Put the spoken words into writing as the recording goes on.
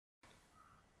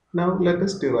Now let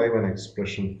us derive an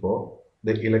expression for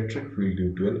the electric field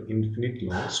due to an infinite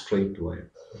long straight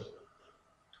wire.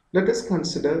 Let us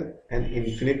consider an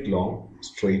infinite long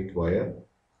straight wire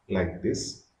like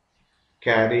this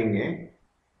carrying a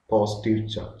positive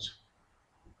charge.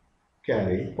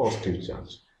 Carrying positive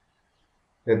charge.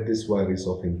 Let this wire is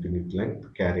of infinite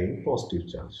length carrying positive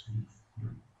charge.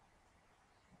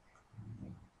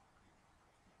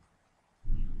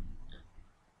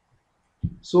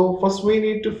 So first we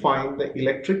need to find the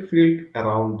electric field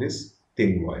around this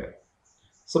thin wire.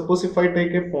 Suppose if I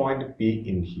take a point P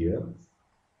in here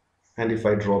and if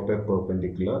I drop a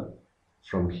perpendicular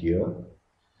from here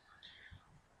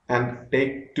and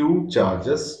take two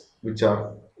charges which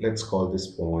are, let's call this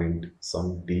point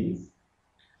some D.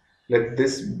 Let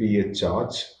this be a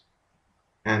charge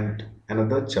and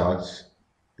another charge,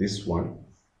 this one.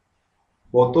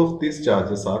 Both of these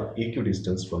charges are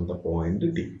equidistant from the point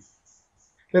D.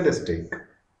 Let us take.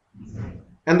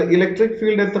 And the electric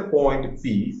field at the point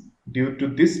P due to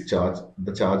this charge,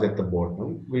 the charge at the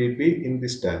bottom, will be in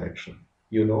this direction.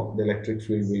 You know, the electric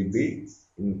field will be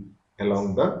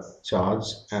along the charge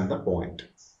and the point.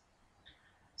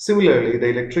 Similarly, the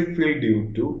electric field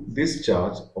due to this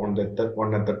charge on the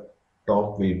one at the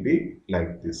top will be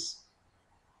like this.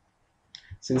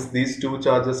 Since these two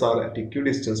charges are at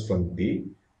equidistance from D,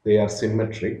 they are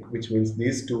symmetric, which means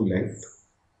these two lengths,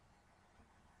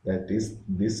 that is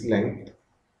this length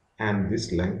and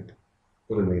this length,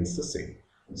 remains the same.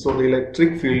 So the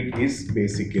electric field is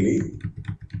basically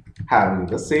having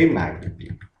the same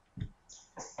magnitude.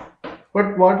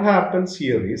 But what happens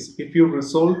here is, if you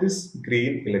resolve this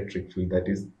green electric field, that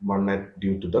is one at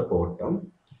due to the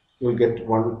bottom, you will get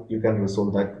one, you can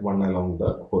resolve that one along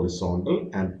the horizontal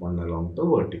and one along the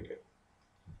vertical.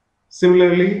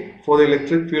 Similarly, for the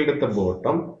electric field at the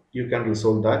bottom, you can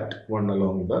resolve that one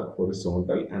along the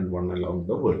horizontal and one along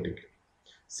the vertical.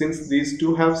 Since these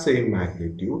two have same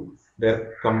magnitude,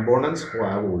 their components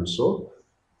have also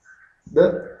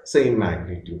the same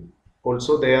magnitude.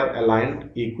 Also, they are aligned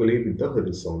equally with the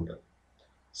horizontal.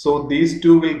 So these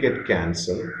two will get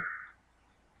cancelled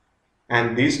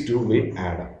and these two will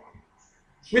add up.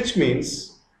 Which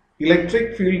means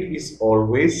electric field is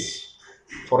always,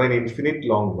 for an infinite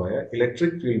long wire,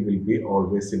 electric field will be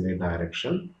always in a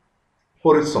direction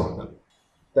horizontal.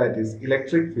 That is,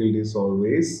 electric field is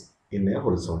always in a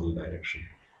horizontal direction.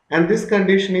 And this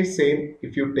condition is same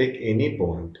if you take any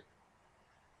point.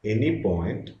 Any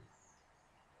point,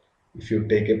 if you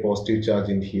take a positive charge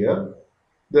in here,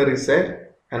 there is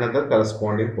another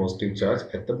corresponding positive charge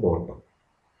at the bottom.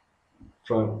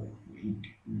 From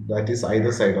that is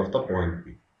either side of the point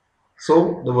P.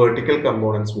 So the vertical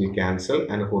components will cancel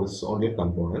and horizontal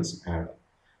components add up.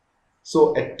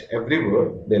 So at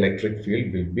everywhere the electric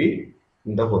field will be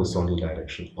in the horizontal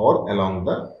direction or along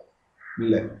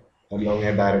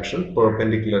a direction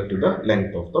perpendicular to the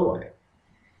length of the wire.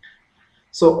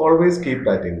 So always keep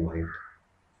that in mind.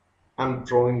 I'm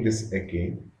drawing this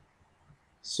again.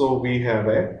 So we have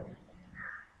a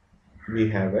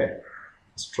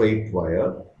straight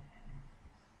wire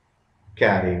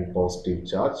carrying positive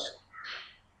charge.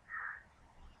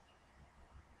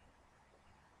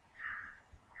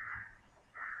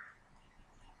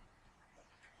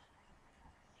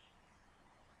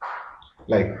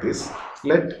 Like this.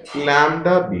 Let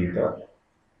lambda be the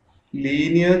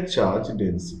linear charge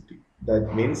density.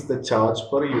 That means the charge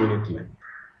per unit length.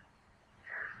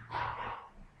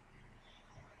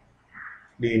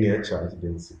 Linear charge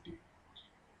density.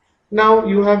 Now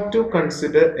you have to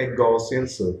consider a Gaussian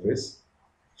surface.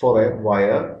 For a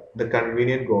wire, the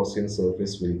convenient Gaussian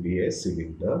surface will be a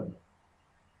cylinder.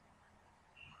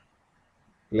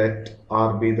 Let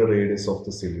R be the radius of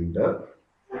the cylinder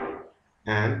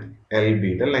and L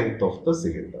be the length of the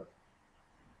cylinder.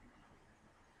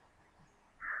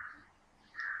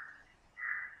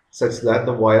 Such that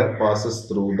the wire passes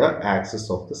through the axis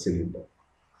of the cylinder.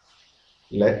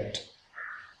 Let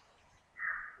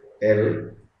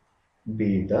L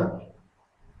be the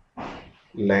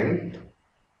length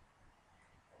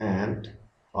and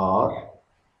R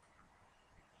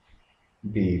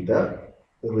be the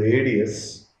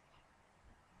radius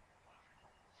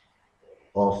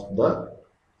of the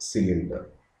cylinder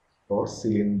or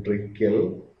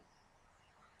cylindrical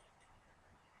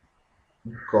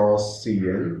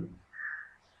Gaussian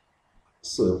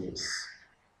surface.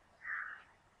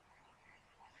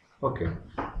 Okay,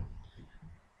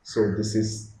 so this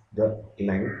is the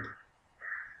length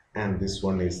and this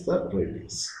one is the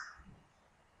radius.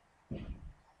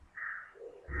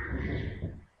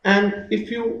 And if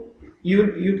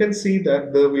you can see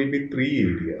that there will be three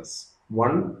areas.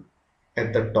 One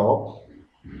at the top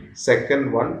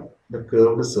second one the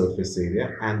curved surface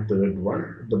area, and third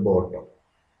one the bottom.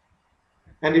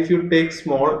 And if you take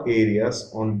small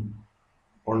areas on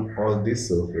all these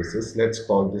surfaces, let's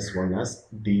call this one as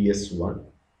ds1,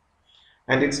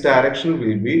 and its direction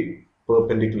will be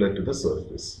perpendicular to the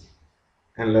surface.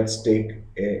 And let's take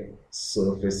a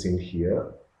surface in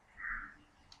here,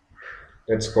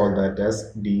 let's call that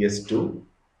as ds2,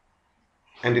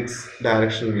 and its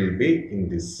direction will be in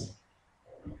this,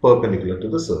 perpendicular to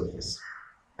the surface.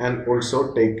 And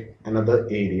also take another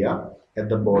area at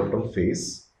the bottom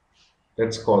face,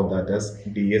 let's call that as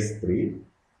ds3,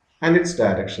 and its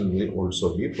direction will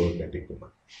also be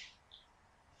perpendicular.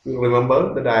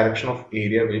 Remember, the direction of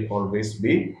area will always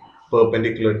be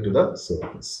perpendicular to the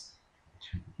surface.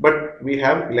 But we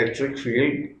have electric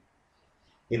field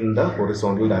in the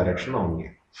horizontal direction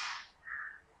only.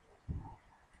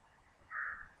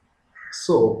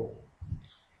 So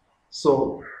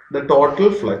the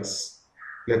total flux,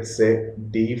 let's say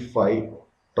d phi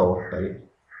total,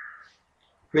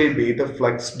 will be the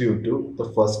flux due to the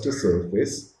first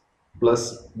surface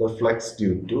plus the flux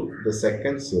due to the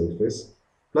second surface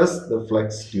plus the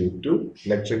flux due to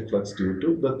electric flux due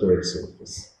to the third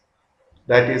surface.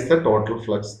 That is the total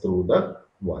flux through the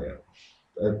wire,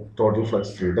 total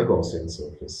flux through the Gaussian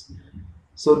surface.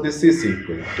 So this is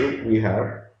equal to, we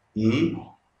have E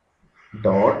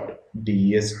dot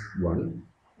ds1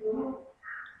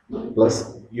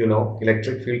 plus,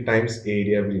 electric field times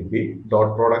area will be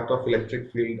dot product of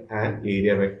electric field and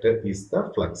area vector is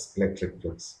the flux, electric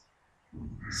flux.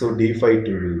 So d phi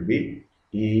 2 will be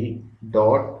E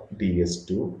dot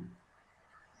ds2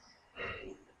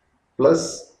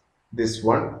 plus this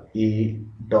one E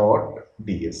dot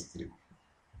ds3.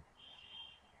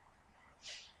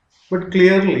 But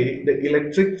clearly the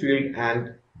electric field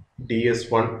and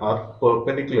ds1 are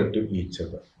perpendicular to each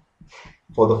other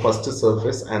for the first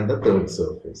surface and the third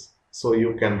surface. So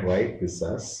you can write this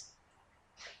as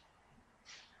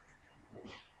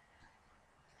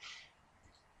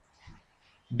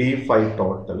d phi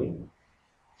total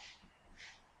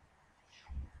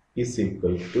is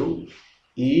equal to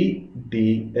E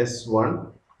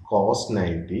ds1 cos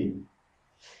 90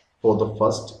 for the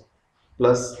first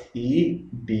plus E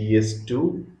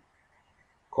ds2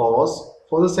 cos,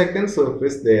 for the second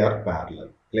surface they are parallel.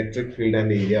 Electric field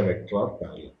and area vector are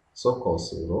parallel. So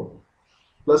cos 0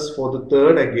 plus for the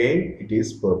third again it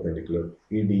is perpendicular,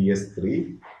 E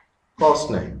ds3 cos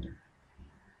 90.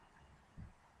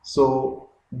 So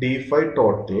d phi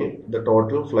total, the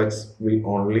total flux will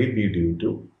only be due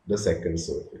to the second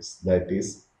surface, that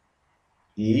is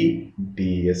E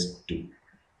ds2.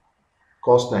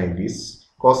 Cos 90 is,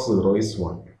 cos 0 is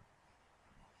 1.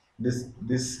 This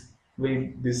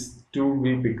 2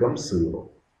 will become 0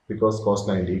 because cos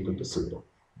 90 equal to 0.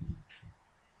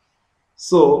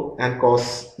 So, and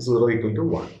cos 0 equal to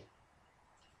 1.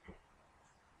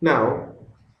 Now,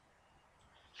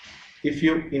 if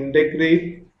you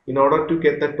integrate, in order to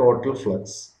get the total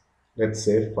flux, let's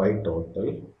say phi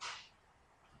total,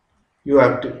 you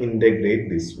have to integrate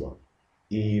this one,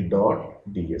 E dot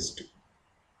ds2.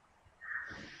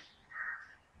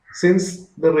 Since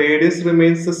the radius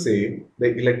remains the same,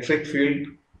 the electric field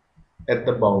at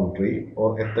the boundary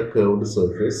or at the curved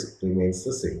surface remains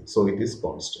the same. So it is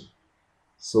constant.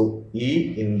 So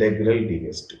E integral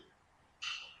ds2.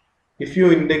 If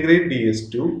you integrate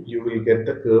ds2, you will get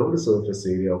the curved surface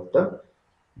area of the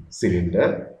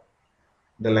cylinder.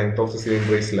 The length of the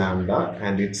cylinder is lambda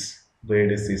and its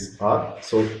radius is r.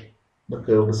 So the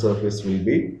curved surface will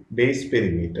be base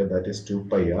perimeter, that is 2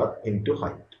 pi r into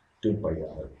height, 2 pi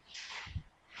r.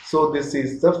 So this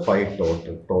is the phi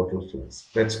total flux.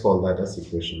 Let's call that as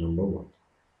equation number 1.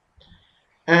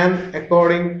 And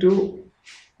according to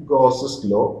Gauss's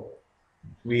law,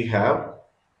 we have,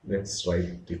 let's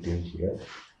write it in here.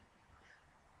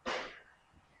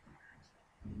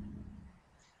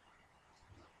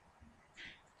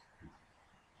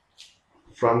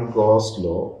 From Gauss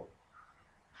law,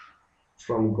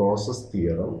 from Gauss's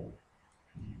theorem,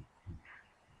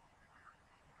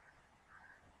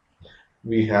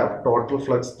 we have total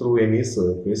flux through any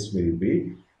surface will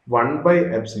be 1 by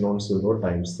epsilon 0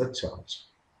 times the charge.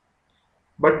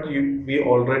 But we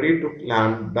already took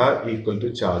lambda equal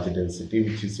to charge density,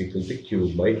 which is equal to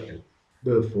Q by L.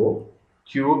 Therefore,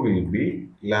 Q will be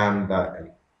lambda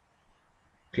L.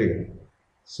 Clear?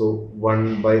 So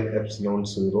 1 by epsilon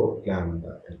 0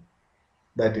 lambda L.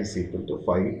 That is equal to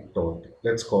phi total.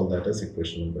 Let's call that as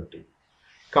equation number 2.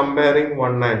 Comparing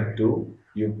 1 and 2,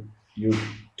 you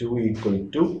 2 equal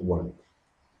to 1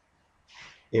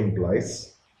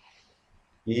 implies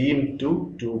E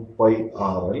into 2 pi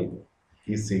RL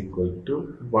is equal to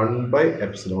 1 by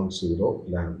epsilon 0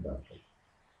 lambda.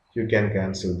 You can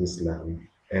cancel this lambda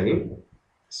L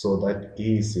so that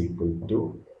E is equal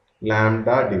to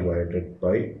lambda divided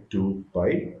by 2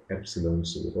 pi epsilon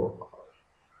 0.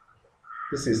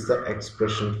 This is the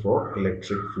expression for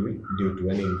electric field due to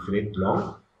an infinite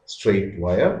long straight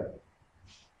wire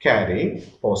carrying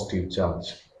positive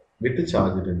charge with the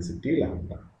charge density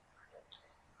lambda.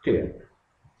 Clear?